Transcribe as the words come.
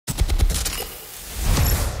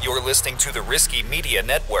You're listening to the Risky Media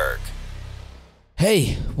Network.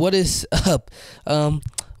 Hey, what is up?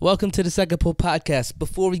 Welcome to the Second Pull Podcast.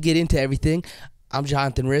 Before we get into everything, I'm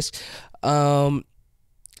Jonathan Rizk.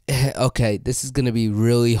 Okay, this is going to be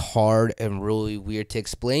really hard and really weird to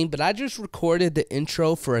explain, but I just recorded the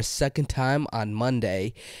intro for a second time on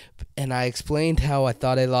Monday, and I explained how I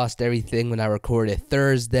thought I lost everything when I recorded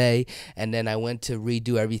Thursday, and then I went to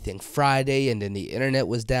redo everything Friday, and then the internet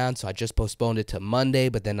was down, so I just postponed it to Monday,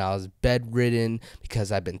 but then I was bedridden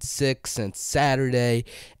because I've been sick since Saturday,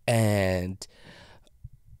 and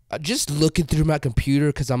just looking through my computer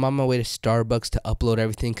because I'm on my way to Starbucks to upload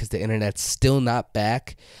everything because the internet's still not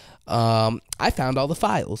back. I found all the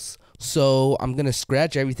files. So I'm going to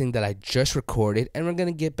scratch everything that I just recorded, and we're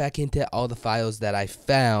going to get back into all the files that I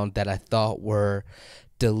found that I thought were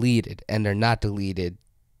deleted. And they're not deleted.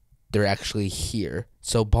 They're actually here.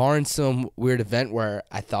 So barring some weird event where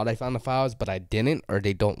I thought I found the files, but I didn't, or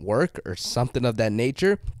they don't work, or something of that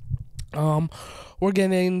nature, we're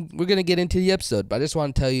gonna get into the episode. But I just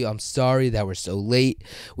want to tell you I'm sorry that we're so late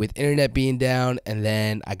with internet being down, and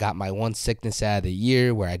then I got my one sickness out of the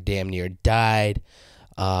year where I damn near died.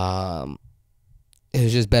 It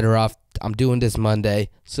was just better off I'm doing this Monday,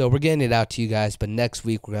 so we're getting it out to you guys. But next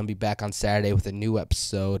week we're gonna be back on Saturday with a new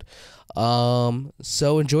episode.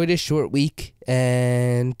 So enjoy this short week,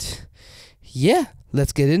 and yeah,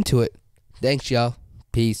 let's get into it. Thanks, y'all.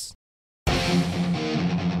 Peace.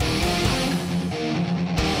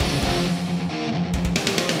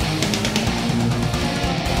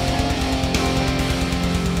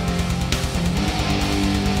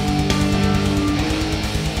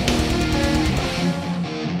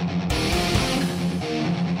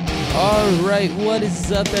 Alright, what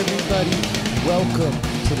is up, everybody? Welcome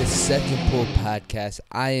to the Second Pull Podcast.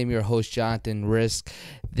 I am your host, Jonathan Rizk.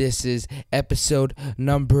 This is episode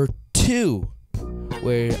number 2,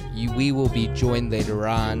 where we will be joined later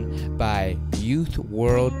on by Youth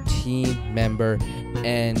World Team member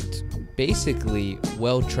and basically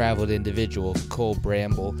well-traveled individual, Cole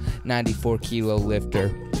Bramble, 94-kilo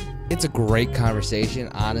lifter. It's a great conversation,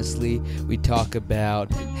 honestly. We talk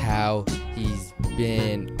about how he's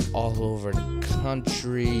been all over the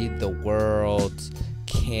country, the world,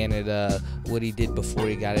 Canada, what he did before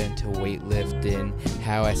he got into weightlifting,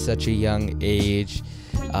 how at such a young age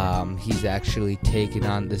he's actually taken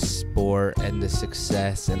on the sport and the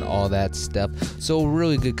success and all that stuff. So a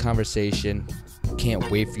really good conversation. Can't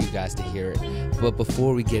wait for you guys to hear it. But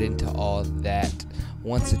before we get into all that,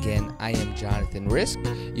 once again, I am Jonathan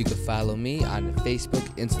Rizk. You can follow me on Facebook,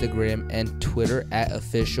 Instagram, and Twitter at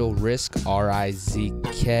official Rizk,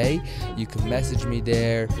 R-I-Z-K. You can message me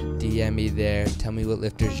there, DM me there, tell me what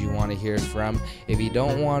lifters you want to hear from. If you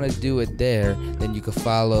don't want to do it there, then you can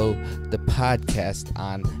follow the podcast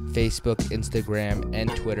on Facebook, Instagram, and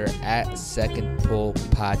Twitter at Second Pull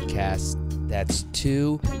Podcast. That's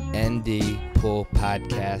 2ND Pull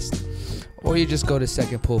Podcast. Or you just go to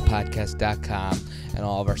secondpullpodcast.com, and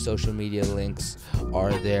all of our social media links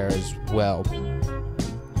are there as well.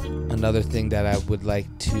 Another thing that I would like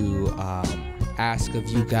to ask of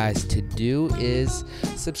you guys to do is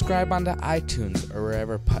subscribe onto iTunes or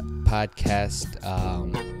wherever podcast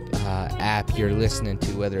app you're listening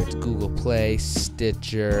to, whether it's Google Play,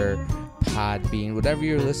 Stitcher, Podbean, whatever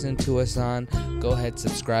you're listening to us on. Go ahead,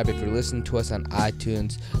 subscribe. If you're listening to us on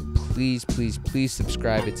iTunes, please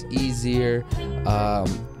subscribe. It's easier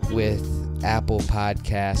with Apple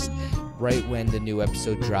Podcast. Right when the new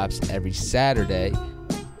episode drops every Saturday,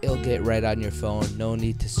 it'll get right on your phone. No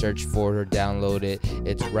need to search for it or download it.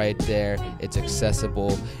 It's right there. It's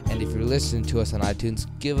accessible. And if you're listening to us on iTunes,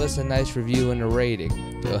 give us a nice review and a rating.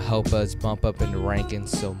 It'll help us bump up in the rankings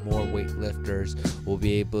so more weightlifters will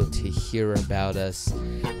be able to hear about us.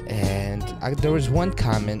 And there was one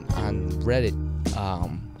comment on Reddit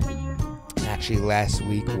actually last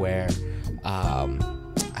week where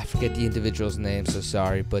I forget the individual's name, so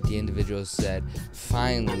sorry, but the individual said,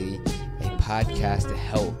 finally, a podcast to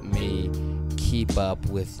help me keep up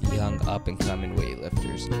with young up-and-coming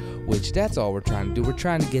weightlifters, which that's all we're trying to do. We're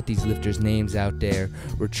trying to get these lifters' names out there.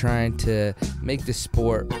 We're trying to make the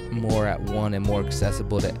sport more at one and more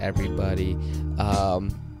accessible to everybody,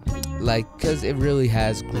 because it really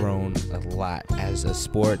has grown a lot as a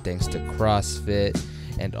sport thanks to CrossFit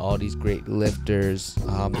and all these great lifters.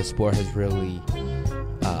 The sport has really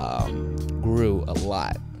grew a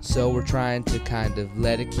lot. So we're trying to kind of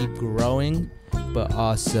let it keep growing, but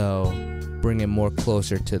also bring it more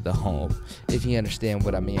closer to the home, if you understand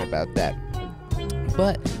what I mean about that.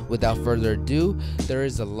 But without further ado, there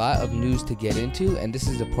is a lot of news to get into, and this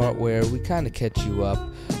is the part where we kind of catch you up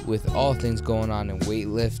with all things going on in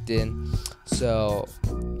weightlifting. So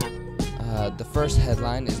The first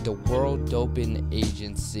headline is the World Doping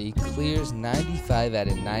Agency clears 95 out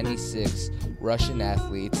of 96 Russian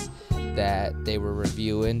athletes that they were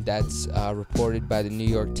reviewing. That's reported by the New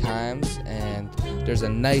York Times, and there's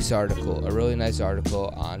a really nice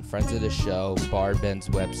article on Friends of the Show, Ben's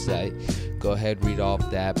website. Go ahead, read all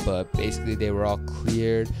of that, but basically they were all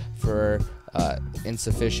cleared for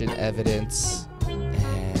insufficient evidence,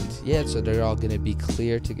 and so they're all going to be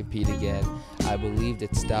clear to compete again. I believe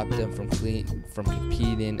that stopped them from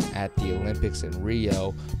competing at the Olympics in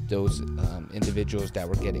Rio, those individuals that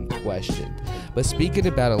were getting questioned. But speaking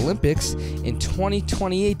about Olympics, in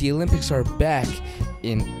 2028, the Olympics are back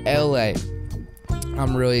in LA.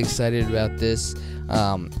 I'm really excited about this.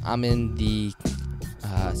 I'm in the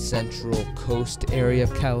Central Coast area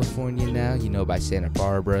of California now, by Santa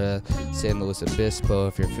Barbara, San Luis Obispo.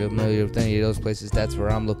 If you're familiar with any of those places, that's where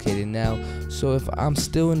I'm located now. So if I'm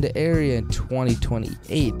still in the area in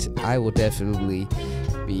 2028, I will definitely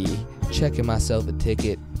be checking myself a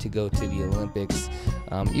ticket to go to the Olympics.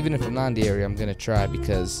 Even if I'm not in the area, I'm going to try,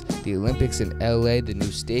 because the Olympics in LA, the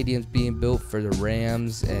new stadium's being built for the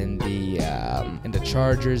Rams and the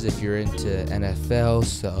Chargers if you're into NFL.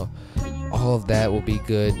 So all of that will be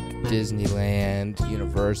good. Disneyland,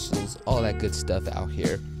 Universals, all that good stuff out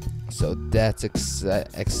here. So that's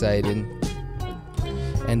exciting.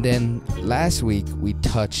 And then last week we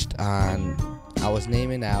touched on, I was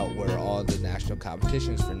naming out where all the national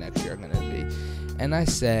competitions for next year are going to be. And I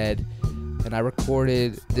said, and I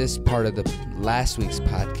recorded this part of the last week's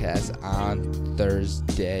podcast on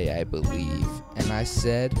Thursday, I believe. And I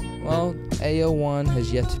said, well, AO1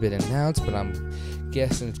 has yet to be announced, but I'm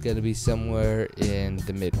guessing it's going to be somewhere in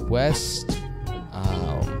the Midwest.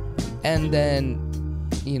 And then,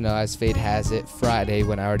 as fate has it, Friday,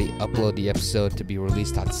 when I already upload the episode to be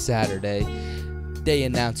released on Saturday, they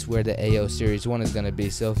announced where the AO Series 1 is going to be.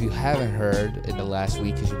 So if you haven't heard in the last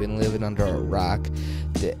week, because you've been living under a rock,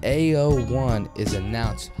 the AO1 is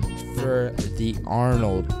announced for the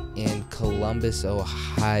Arnold in Columbus,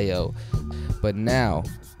 Ohio. But now,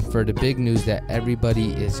 for the big news that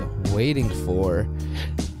everybody is waiting for,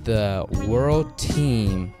 the World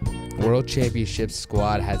Championship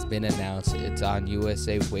squad has been announced. It's on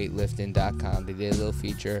usaweightlifting.com. They did a little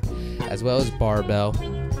feature, as well as Barbell.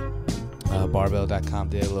 Barbell.com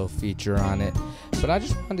did a little feature on it. But I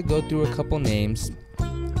just wanted to go through a couple names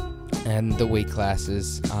and the weight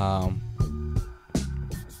classes.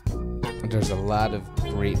 There's a lot of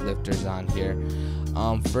great lifters on here.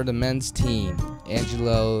 For the men's team,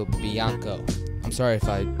 Angelo Bianco. I'm sorry if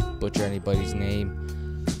I butcher anybody's name.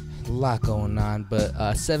 A lot going on,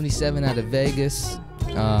 but 77 out of Vegas.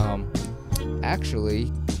 Actually,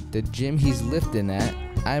 the gym he's lifting at,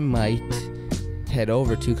 I might head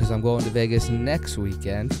over to, because I'm going to Vegas next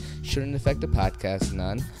weekend. Shouldn't affect the podcast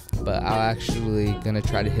none, but I'm actually gonna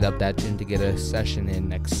try to hit up that gym to get a session in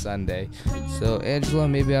next Sunday. So Angelo,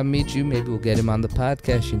 maybe I'll meet you, maybe we'll get him on the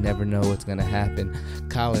podcast. You never know what's gonna happen.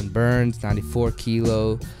 Colin Burns, 94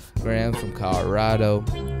 kilogram from Colorado.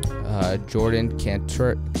 Jordan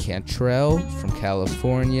Cantrell from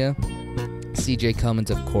California. CJ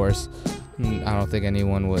Cummins, of course. I don't think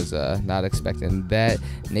anyone was not expecting that.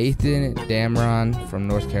 Nathan Damron from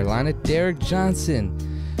North Carolina. Derek Johnson,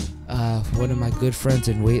 one of my good friends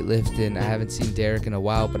in weightlifting. I haven't seen Derek in a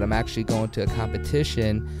while, but I'm actually going to a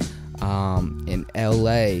competition in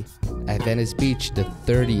LA at Venice Beach the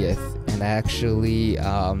 30th. And I actually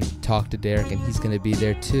talked to Derek, and he's going to be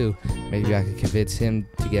there too. Maybe I could convince him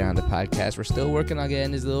to get on the podcast. We're still working on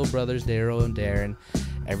getting his little brothers, Daryl and Darren.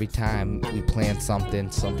 Every time we plan something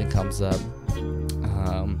comes up.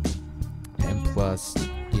 And plus,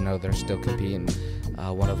 they're still competing.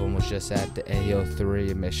 One of them was just at the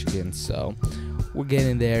AO3 in Michigan, so we're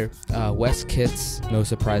getting there. Wes Kitts, no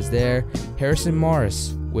surprise there. Harrison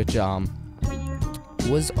Morris, which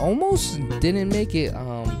was almost didn't make it.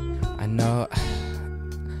 I know.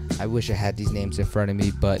 I wish I had these names in front of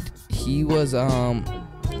me, but he was in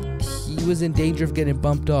danger of getting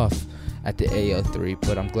bumped off at the AO3,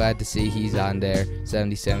 but I'm glad to see he's on there.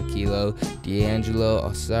 77 kilo. D'Angelo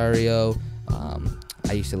Osario.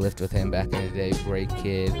 I used to lift with him back in the day. Great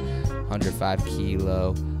kid. 105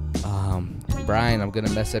 kilo. Brian, I'm going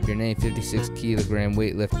to mess up your name. 56 kilogram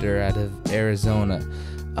weightlifter out of Arizona.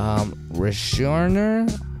 Rizk.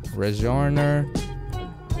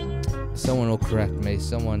 Someone will correct me.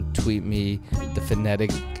 Someone tweet me the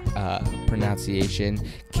phonetic pronunciation.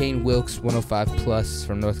 Kane Wilkes, 105 plus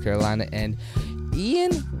from North Carolina, and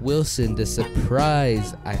Ian Wilson, the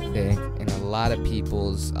surprise, I think, in a lot of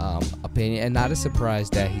people's opinion, and not a surprise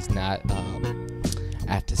that he's not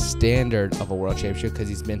at the standard of a world championship, because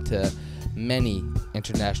he's been to many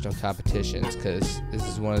international competitions because this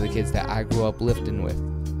is one of the kids that I grew up lifting with.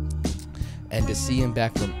 And to see him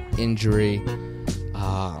back from injury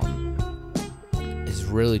is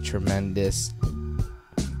really tremendous.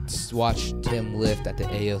 Just watched him lift at the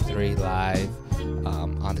AO3 live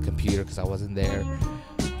on the computer because I wasn't there.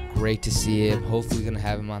 Great to see him. Hopefully going to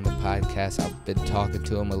have him on the podcast. I've been talking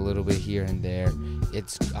to him a little bit here and there.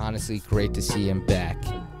 It's honestly great to see him back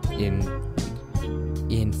in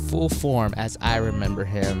full form as I remember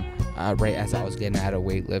him right as I was getting out of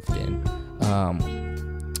weightlifting.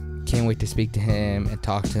 Can't wait to speak to him and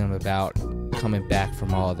talk to him about coming back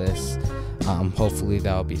from all this. Hopefully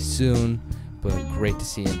that'll be soon, but great to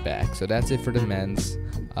see him back. So that's it for the men's.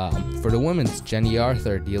 For the women's, Jenny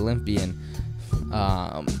Arthur, the Olympian,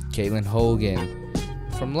 Caitlin Hogan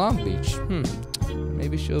from Long Beach.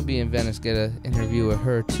 Maybe she'll be in Venice, get an interview with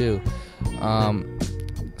her too.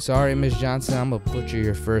 Sorry, Miss Johnson, I'm going to butcher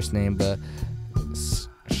your first name, but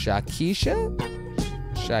Shakisha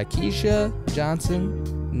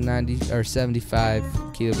Johnson, 90 or 75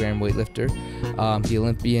 kilogram weightlifter. The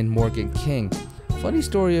Olympian Morgan King. Funny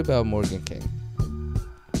story about Morgan King.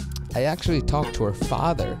 I actually talked to her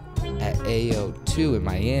father at AO2 in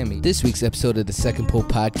Miami. This week's episode of the Second Pull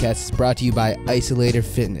Podcast is brought to you by Isolator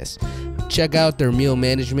Fitness. Check out their meal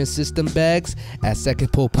management system bags at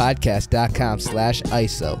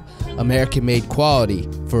secondpullpodcast.com/ISO. American-made quality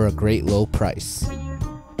for a great low price.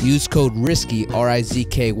 Use code RIZKY,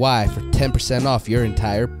 RIZKY, for 10% off your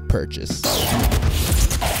entire purchase.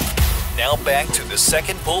 Now back to the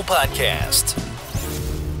Second Pull Podcast.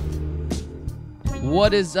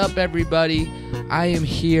 What is up, everybody? I am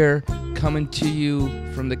here coming to you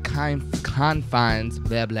from the confines,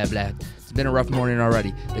 blah, blah, blah. It's been a rough morning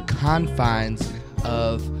already. The confines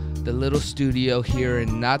of the little studio here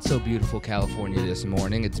in not-so-beautiful California this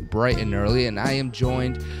morning. It's bright and early, and I am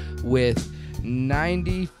joined with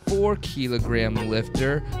 94-kilogram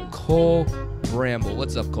lifter Cole Bramble.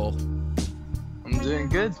 What's up, Cole? I'm doing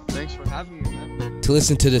good. Thanks for having me, man. To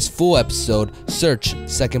listen to this full episode, search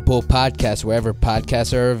Second Pull Podcast wherever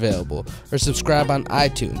podcasts are available, or subscribe on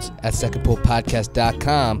iTunes at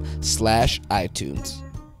secondpullpodcast.com/iTunes.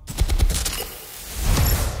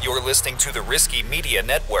 You're listening to the Rizk Media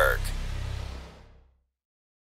Network.